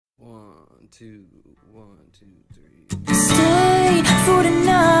2, 1, 2, 3. Stay for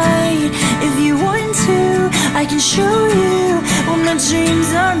tonight if you want to. I can show you what my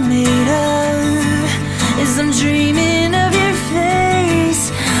dreams are made of. As I'm dreaming of your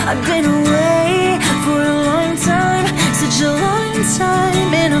face, I've been away for a long time, such a long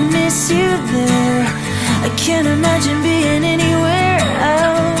time, and I miss you there. I can't imagine being anywhere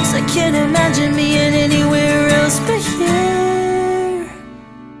else. I can't imagine being anywhere else but here.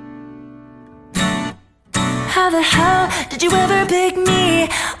 How the hell did you ever pick me?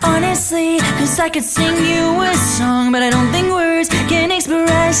 Honestly, cause I could sing you a song, but I don't think words can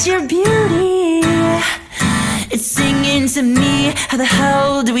express your beauty. It's singing to me. How the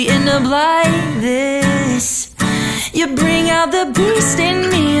hell do we end up like this? You bring out the beast in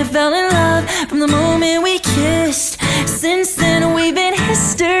me. I fell in love from the moment we kissed. Since then we've been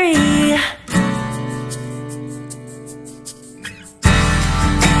history.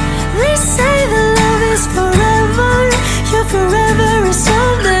 They say that love is forever. Your forever is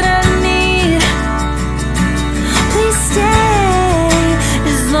all that I need. Please stay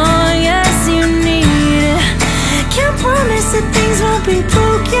as long as you need. Can't promise that things won't be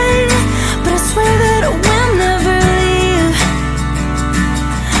broken, but I swear that I will never leave.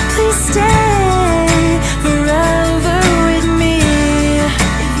 Please stay forever with me.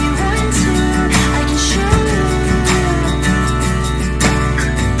 If you want to, I can show you.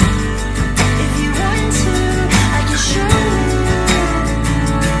 If you want to, I can show you.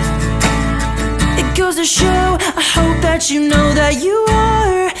 It goes to show, I hope that you know that you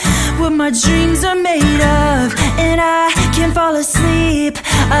are what my dreams are made of. And I can't fall asleep,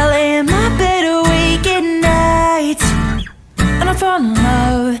 I lay in my bed awake at night, and I fall in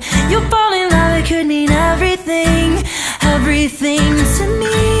love. You'll fall in love, it could mean everything, everything to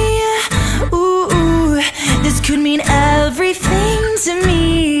me. Ooh, this could mean everything to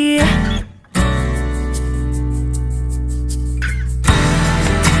me.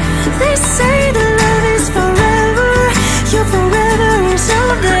 They say that love is forever. Your forever is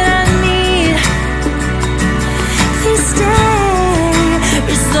all that I need. Please stay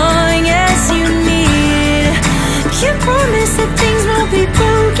as long as you need. Can't promise that things won't be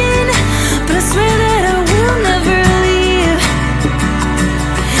broken, but I swear that I will never leave.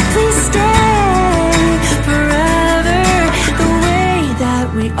 Please stay forever. The way that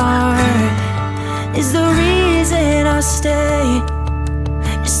we are is the reason I'll stay.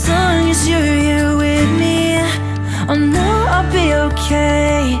 As long as you're here with me, I know I'll be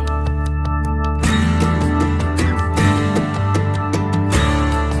okay.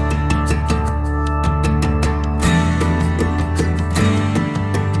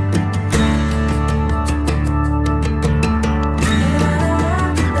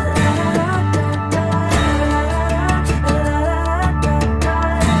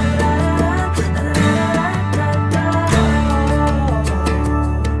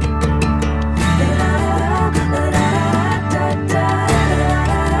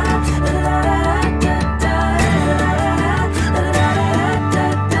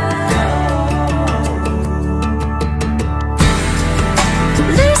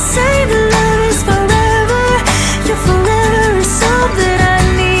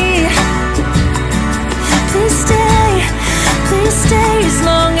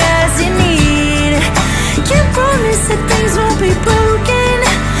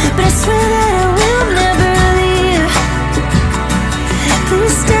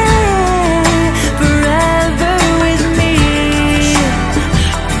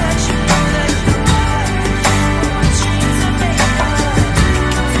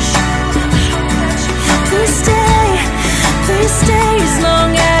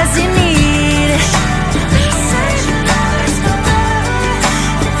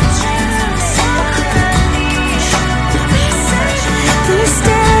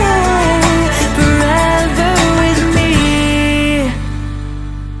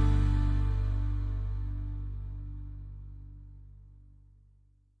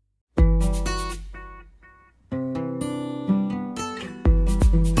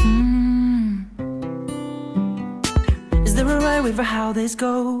 For how this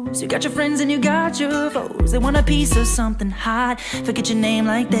goes, you got your friends and you got your foes. They want a piece of something hot, forget your name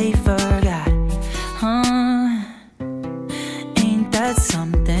like they forgot. Ain't that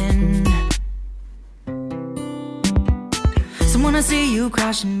something? Some wanna see you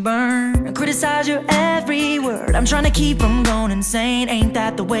crash and burn, and criticize your every word. I'm trying to keep from going insane. Ain't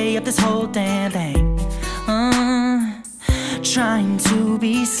that the way of this whole damn thing? Trying to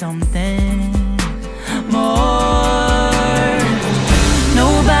be something more.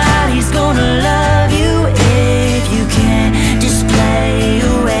 Nobody's gonna love you if you can't display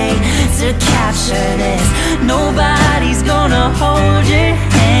a way to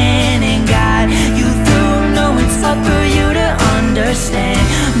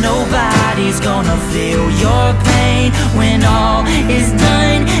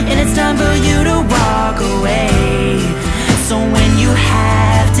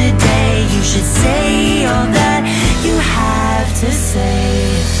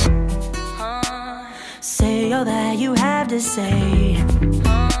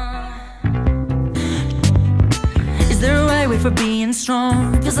for being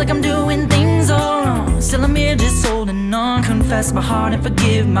strong. Feels like I'm doing things all wrong. Still I'm here just holding on. Confess my heart and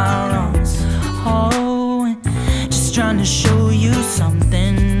forgive my wrongs. Oh, just trying to show you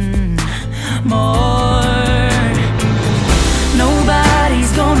something more.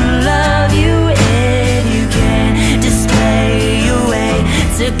 Nobody's gonna love you if you can't display your way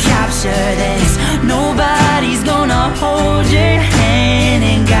to capture this. Nobody's gonna hold your hand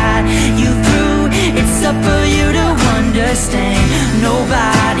and guide you through. It's up for you to understand.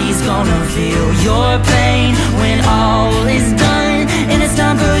 Nobody's gonna feel your pain when all is done, and it's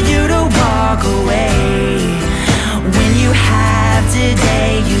time for you to walk away. When you have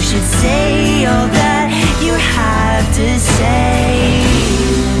today, you should say all that you have to say.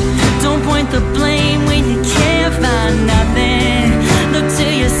 Don't point the blame when you can't find nothing. Look to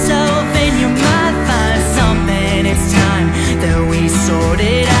yourself and you might find something. It's time that we sort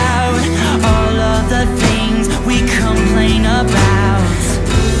it out, all of the things we complain about.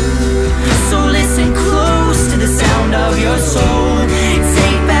 So listen close to the sound of your soul.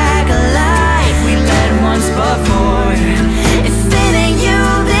 Take back a life we led once before. If it ain't you,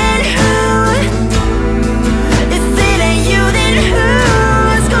 then who? If it ain't you, then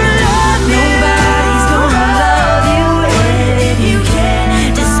who's gonna love you? Nobody's gonna love you if you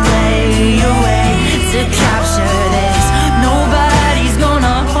can't display your way to capture this. Nobody's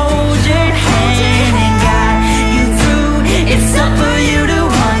gonna hold your hand and guide you through. It's up for you to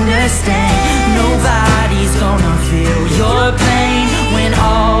understand. Nobody's gonna feel your pain when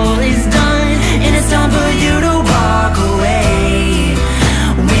all is done, and it's time for you to walk away.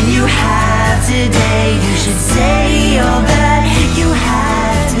 When you have today, you should say all that you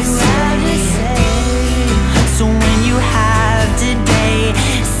have to say. So when you have today,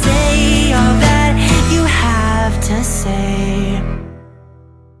 say all that you have to say.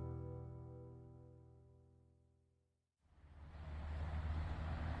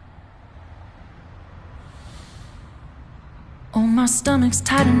 Oh, my stomach's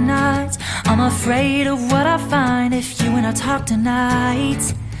tight at night. I'm afraid of what I find if you and I talk tonight.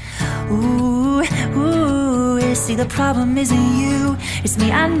 Ooh, ooh, see the problem isn't you, it's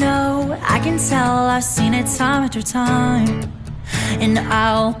me, I know, I can tell, I've seen it time after time. And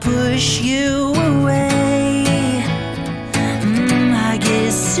I'll push you away. I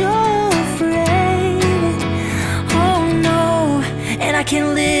get so afraid. Oh no, and I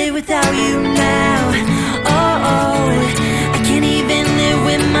can't live without you now. Oh, I can't even live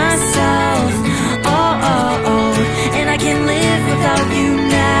with myself. Oh, and I can't live without you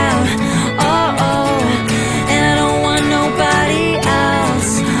now. Oh, and I don't want nobody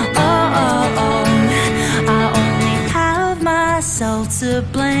else. Oh, I only have myself to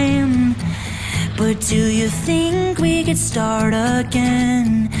blame. But do you think we could start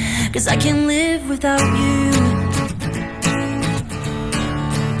again? 'Cause I can't live without you.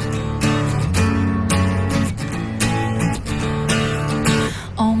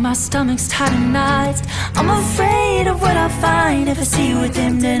 Oh, my stomach's tight at night. I'm afraid of what I'll find if I see you with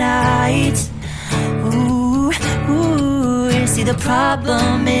him tonight. Ooh, ooh, see the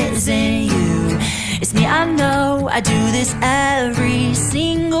problem isn't you, it's me, I know, I do this every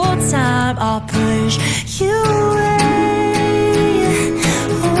single time. I'll push you away.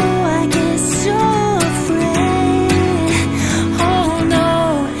 Oh, I get so afraid. Oh no,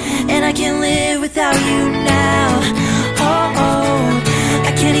 and I can't live without you now. Oh,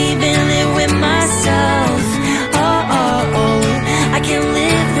 I can't even live with myself. Oh, I can't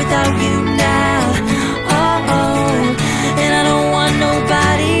live without you now. Oh, and I don't want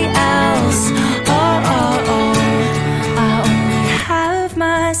nobody else. Oh, I only have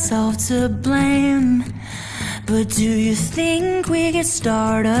myself to blame. But do you think we could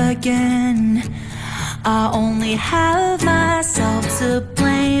start again? I only have myself to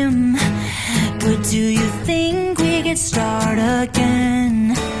blame. But do you think we could start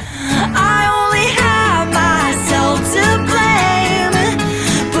again? I only have myself to blame.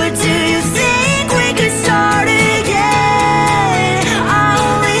 But do you think we could start again? I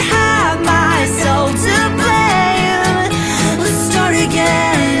only have myself to blame. Let's start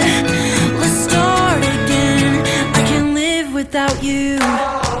again. Let's start again. I can't live without you.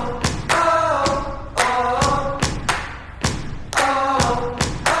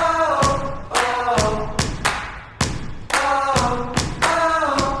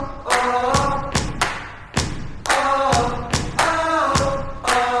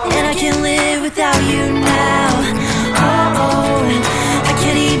 Without you now. Oh, I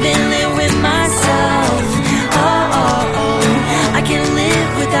can't even live with myself. Oh, I can't live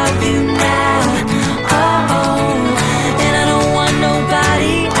without you now. Oh, and I don't want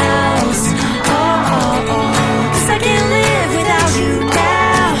nobody else. Oh, 'cause I can't live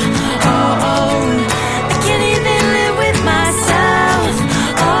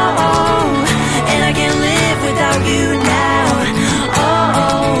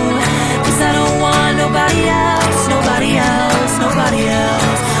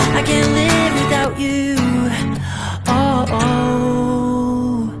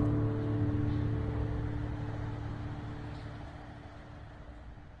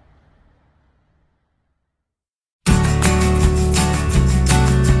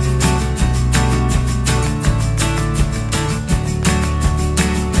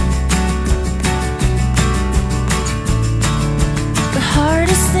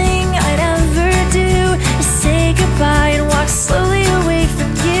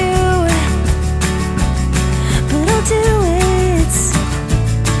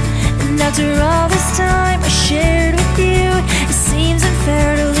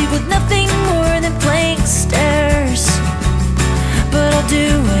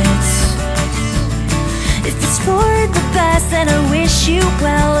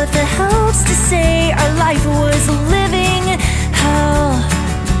if it helps to say our life was a living hell.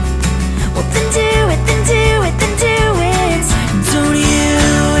 Well then do it, then do it, then do it. Don't you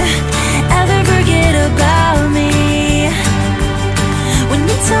ever forget about me. When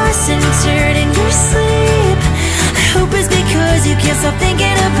you toss and turn in your sleep, I hope it's because you can't stop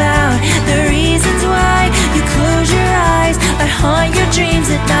thinking about the reasons why you close your eyes or haunt your dreams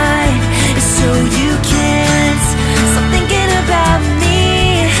at night. It's so you can't stop thinking about me.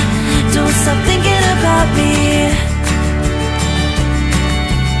 Don't stop thinking about me.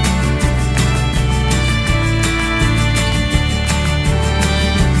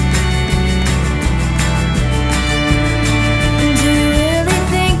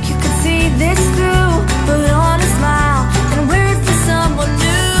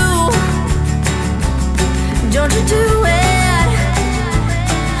 Don't you do it,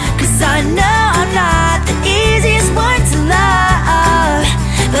 'cause I know I'm not the easiest one to love,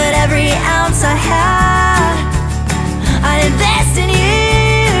 but every ounce I have, I invest in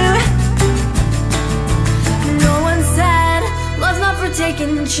you. No one said love's not for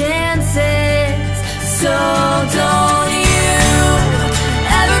taking chances, so don't you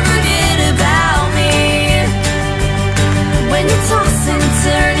ever forget about me. When you toss and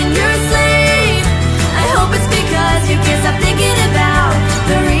turn in your sleep, I hope it's because you can't stop thinking about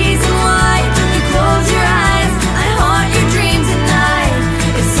the reason why you close your eyes. I haunt your dreams at night.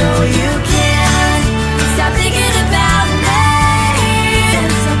 It's so you can't stop thinking about me.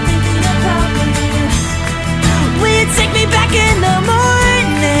 Stop thinking about me. Will you take me back in the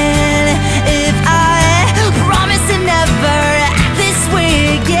morning if I promise to never act this way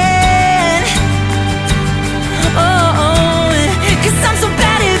again? Oh, 'cause I'm so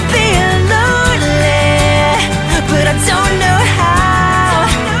bad at being lonely, but I don't know how.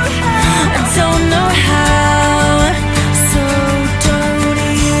 I don't know how. So don't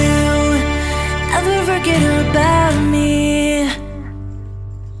you ever forget about me.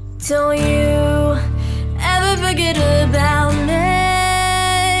 Don't you ever forget about me.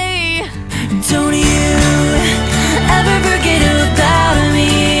 Don't you ever forget about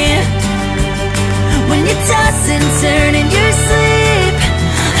me. When you toss and turn in your sleep,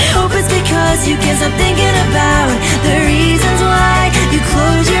 I hope it's because you can't stop thinking about the reasons why you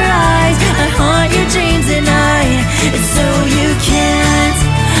close your eyes. I haunt your dreams at night. It's so you can't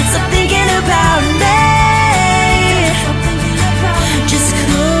stop thinking about me. Just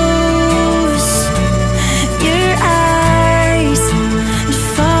close your eyes and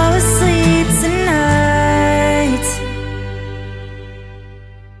fall asleep tonight.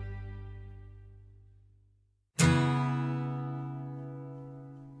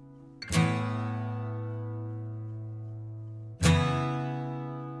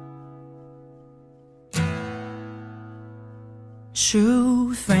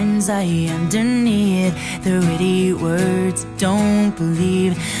 True friends I underneath the witty words don't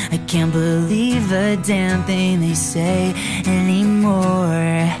believe. I can't believe a damn thing they say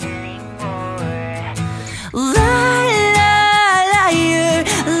anymore. Liar, liar,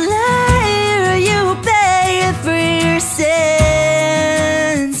 you pay for your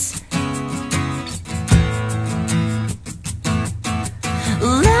sins.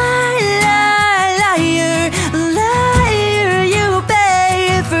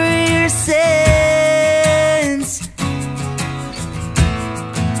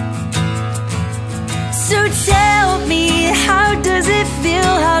 So tell me, how does it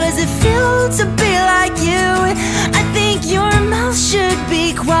feel? How does it feel to be like you? I think your mouth should be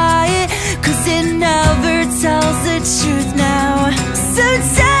quiet, 'cause it never tells the truth now. So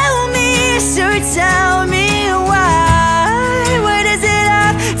tell me why? Why does it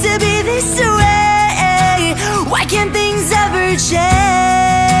have to be this way? Why can't things ever change?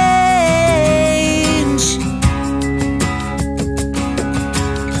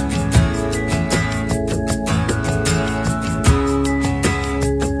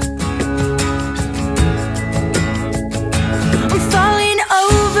 I'm falling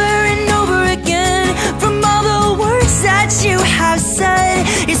over and over again from all the words that you have said.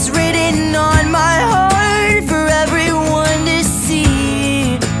 It's written on my heart for everyone to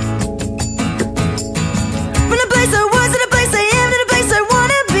see. From the place I was to the place I am to the place I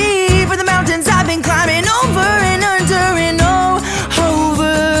wanna be. For the mountains I've been climbing over and under and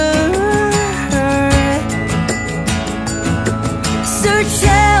over. So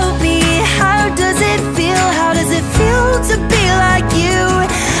tell me, how does it feel? How does it feel to be like you?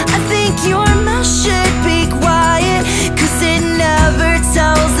 I think your mouth should be quiet, 'cause it never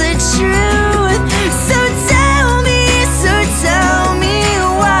tells the truth.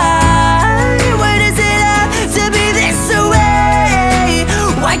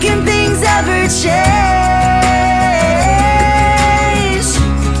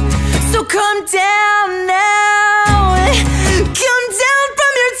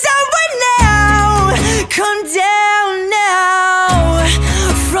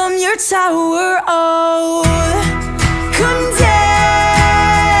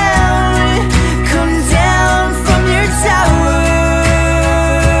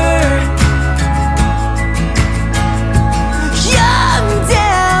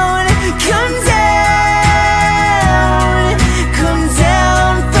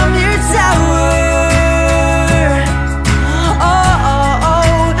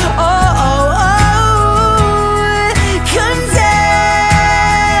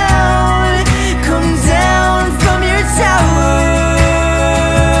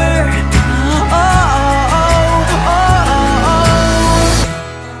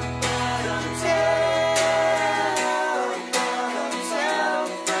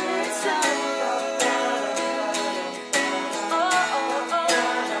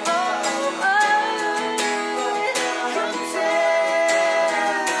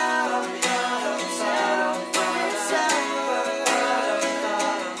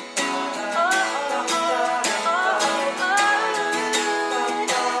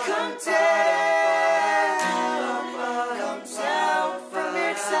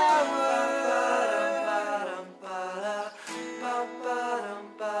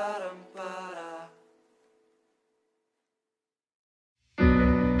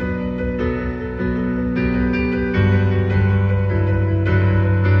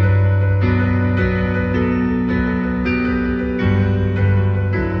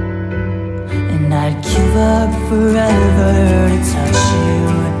 ever to touch you,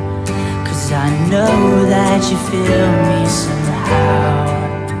 'cause I know that you feel me somehow.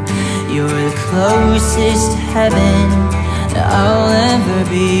 You're the closest to heaven that I'll ever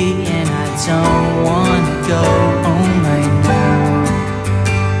be, and I don't wanna go home right now.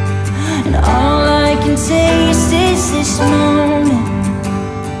 And all I can taste is this moment,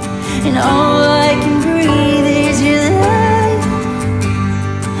 and all I can breathe is your light.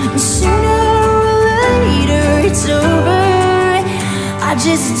 And sooner or later it's over. I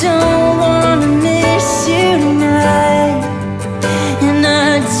just don't wanna miss you tonight. And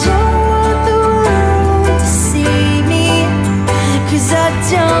I don't want the world to see me, 'cause I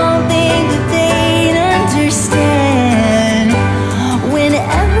don't think that they'd understand. When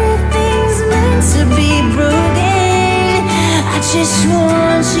everything's meant to be broken, I just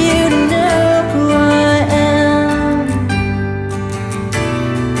want you to know who I am.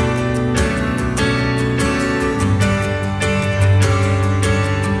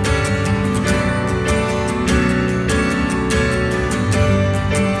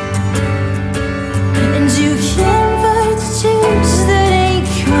 And you can't fight the change that ain't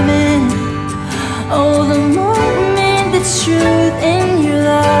coming. Oh, the moment, the truth in your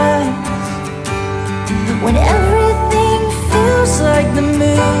life. When everything feels like the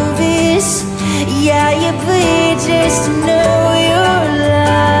movies, yeah, you bleed just to know you're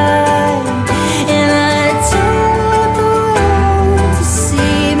alive. And I don't want the world to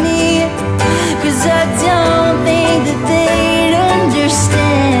see me, 'cause I don't think that they'd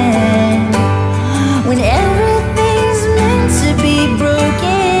understand. When everything's meant to be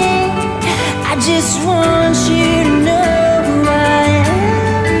broken, I just want you to know who I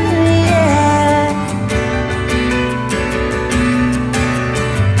am, yeah.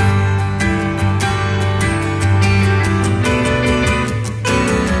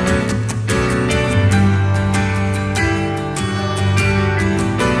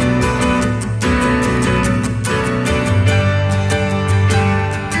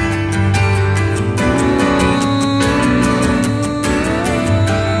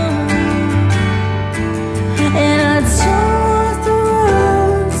 And I don't want the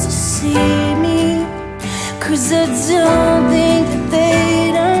world to see me, 'cause I don't think that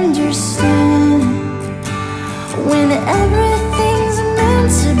they'd understand. When everything's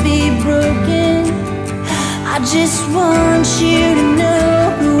meant to be broken, I just want you to